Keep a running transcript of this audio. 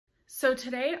So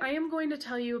today I am going to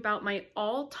tell you about my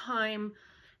all-time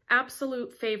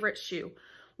absolute favorite shoe.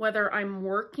 Whether I'm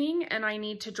working and I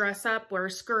need to dress up, wear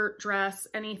a skirt, dress,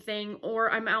 anything,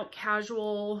 or I'm out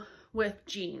casual with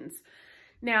jeans.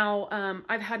 Now,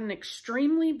 I've had an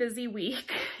extremely busy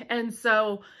week, and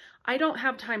so I don't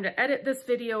have time to edit this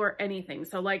video or anything.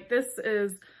 So like, this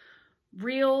is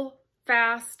real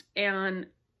fast, and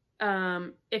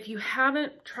if you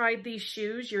haven't tried these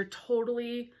shoes, you're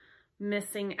totally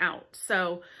missing out.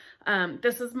 So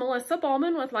this is Melissa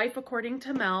Ballman with Life According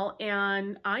to Mel,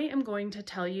 and I am going to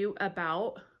tell you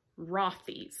about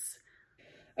Rothys.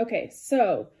 Okay,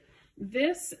 so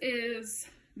this is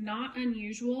not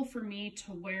unusual for me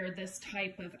to wear this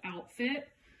type of outfit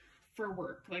for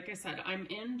work. Like I said, I'm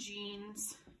in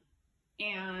jeans,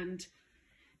 and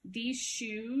these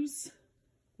shoes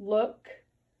look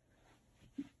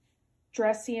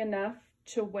dressy enough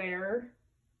to wear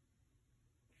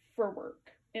for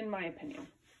work, in my opinion.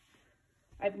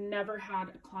 I've never had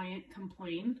a client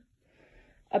complain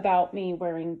about me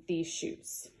wearing these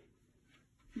shoes.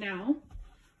 Now,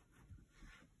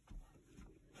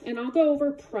 and I'll go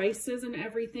over prices and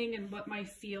everything and what my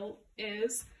feel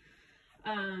is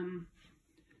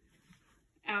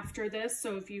after this.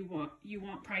 So if you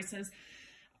want prices,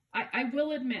 I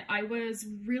will admit I was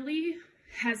really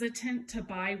hesitant to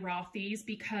buy Rothys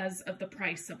because of the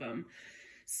price of them.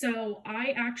 So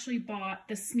I actually bought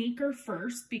the sneaker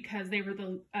first because they were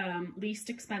the least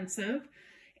expensive,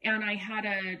 and I had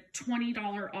a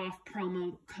 $20 off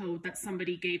promo code that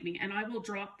somebody gave me, and I will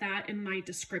drop that in my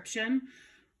description,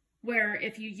 where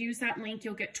if you use that link,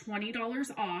 you'll get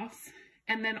 $20 off,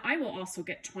 and then I will also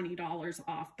get $20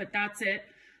 off, but that's it.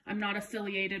 I'm not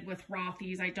affiliated with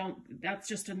Rothys. That's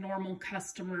just a normal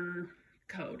customer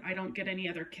code. I don't get any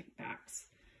other kickbacks.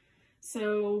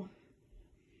 So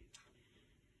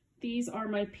these are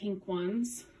my pink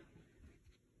ones.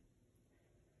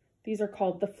 These are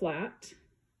called the flat.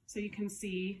 So you can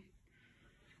see,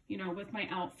 you know, with my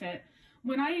outfit.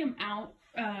 When I am out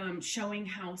showing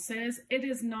houses, it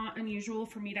is not unusual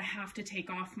for me to have to take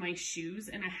off my shoes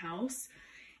in a house.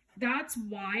 That's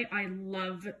why I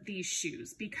love these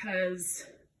shoes, because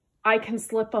I can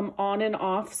slip them on and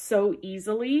off so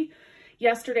easily.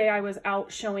 Yesterday I was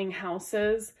out showing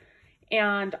houses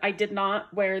and I did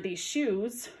not wear these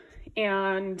shoes,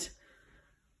 and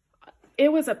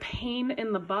it was a pain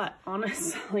in the butt,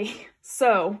 honestly.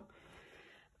 So,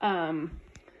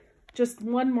 just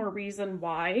one more reason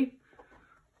why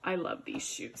I love these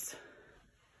shoes.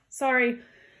 Sorry,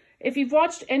 if you've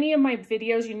watched any of my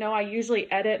videos, you know I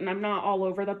usually edit and I'm not all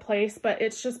over the place, but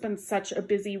it's just been such a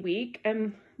busy week,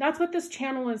 and that's what this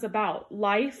channel is about.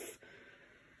 Life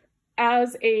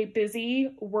as a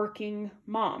busy working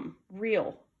mom,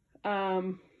 real.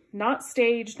 Not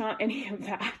staged, not any of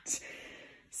that.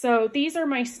 So these are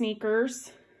my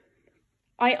sneakers.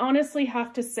 I honestly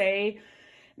have to say,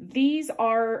 these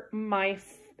are my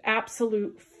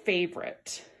absolute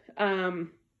favorite.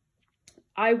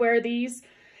 I wear these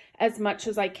as much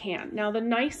as I can. Now, the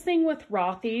nice thing with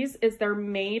Rothys is they're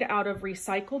made out of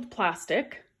recycled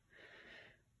plastic.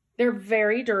 They're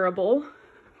very durable.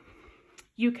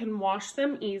 You can wash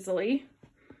them easily.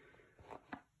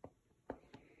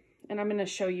 And I'm going to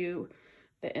show you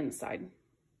the inside.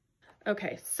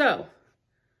 Okay, so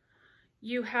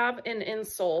you have an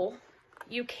insole.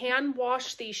 You can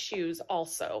wash these shoes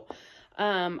also.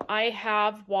 I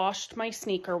have washed my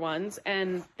sneaker ones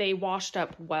and they washed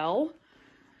up well.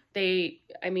 I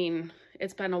mean,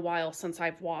 it's been a while since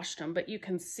I've washed them, but you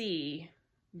can see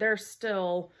they're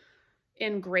still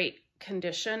in great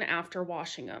condition after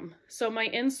washing them. So my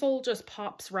insole just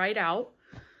pops right out,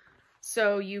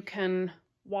 so you can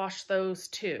wash those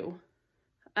too.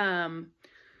 Now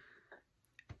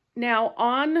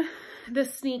on the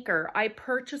sneaker, I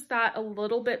purchased that a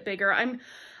little bit bigger. I'm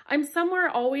somewhere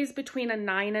always between a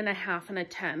 9.5 and a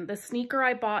 10. The sneaker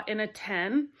I bought in a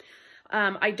 10.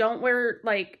 I don't wear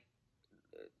like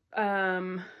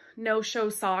no-show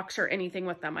socks or anything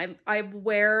with them. I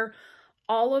wear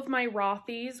all of my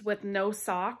Rothys with no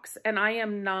socks, and I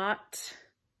am not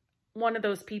one of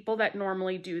those people that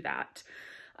normally do that.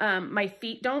 My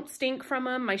feet don't stink from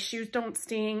them. My shoes don't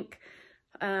stink.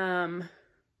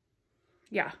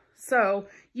 Yeah, so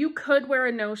you could wear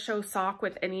a no-show sock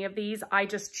with any of these. I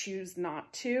just choose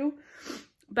not to.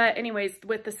 But anyways,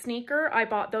 with the sneaker, I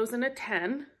bought those in a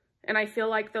 10, and I feel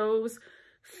like those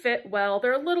fit well.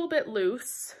 They're a little bit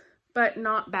loose, but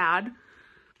not bad.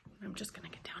 I'm just gonna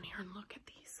get down here and look at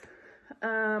these.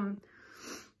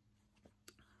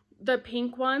 The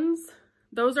pink ones,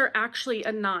 those are actually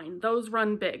a 9. Those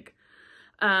run big.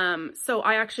 So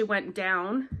I actually went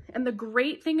down. And the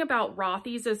great thing about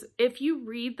Rothy's is if you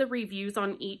read the reviews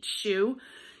on each shoe,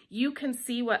 you can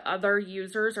see what other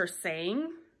users are saying.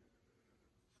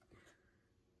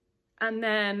 And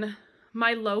then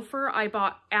my loafer I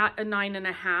bought at a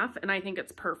 9.5, and I think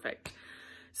it's perfect.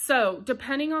 So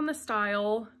depending on the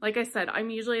style, like I said, I'm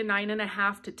usually a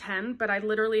 9.5 to 10, but I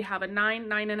literally have a 9,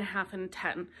 9.5, and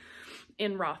 10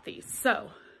 in Rothy's. So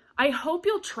I hope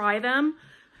you'll try them.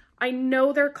 I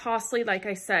know they're costly. Like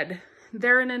I said,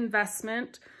 they're an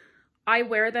investment. I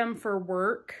wear them for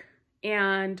work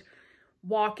and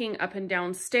walking up and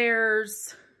down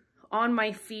stairs, on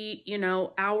my feet, you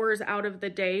know, hours out of the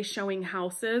day showing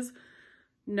houses.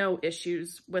 No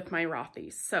issues with my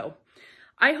Rothy's. So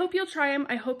I hope you'll try them.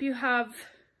 I hope you have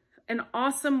an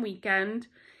awesome weekend.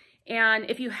 And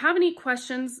if you have any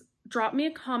questions, drop me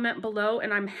a comment below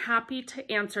and I'm happy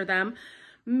to answer them.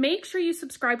 Make sure you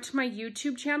subscribe to my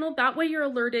YouTube channel. That way you're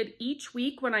alerted each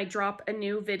week when I drop a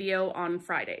new video on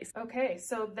Fridays. Okay,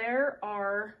 so there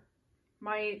are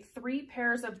my 3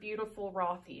 pairs of beautiful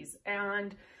Rothy's.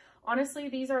 And honestly,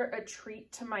 these are a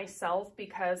treat to myself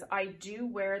because I do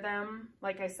wear them,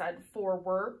 like I said, for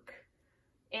work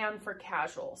and for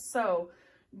casual. So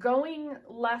going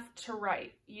left to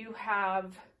right, you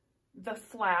have the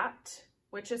flat,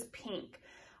 which is pink.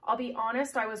 I'll be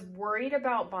honest, I was worried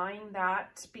about buying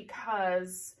that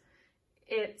because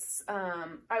it's,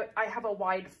 I have a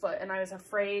wide foot and I was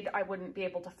afraid I wouldn't be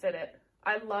able to fit it.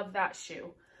 I love that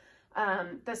shoe.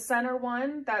 The center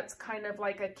one, that's kind of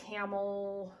like a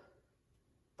camel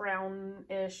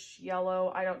brownish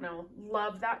yellow, I don't know.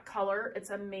 Love that color. It's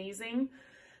amazing.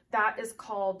 That is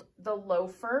called the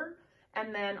Loafer.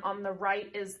 And then on the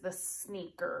right is the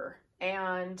Sneaker.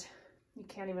 And you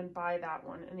can't even buy that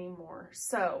one anymore.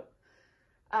 So,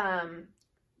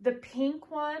 the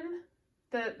pink one,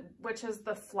 which is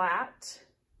the flat,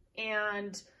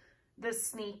 and the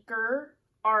Sneaker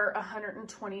are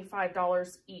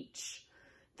 $125 each.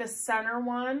 The center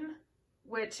one,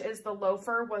 which is the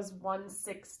Loafer, was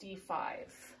 $165.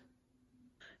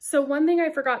 So one thing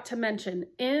I forgot to mention,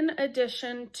 in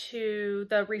addition to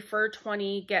the Refer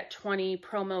 20, Get 20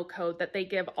 promo code that they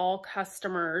give all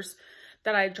customers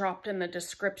that I dropped in the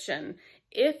description,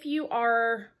 if you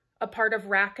are a part of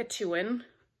Rackatuin,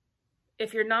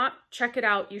 if you're not, check it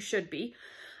out, you should be.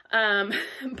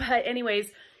 But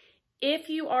anyways, if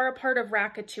you are a part of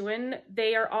Rackatuin,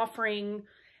 they are offering,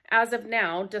 as of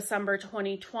now, December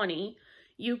 2020,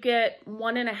 you get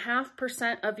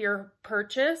 1.5% of your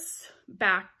purchase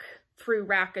back through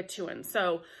Rackatuin.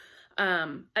 So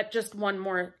just one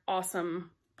more awesome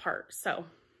part. So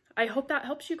I hope that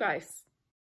helps you guys.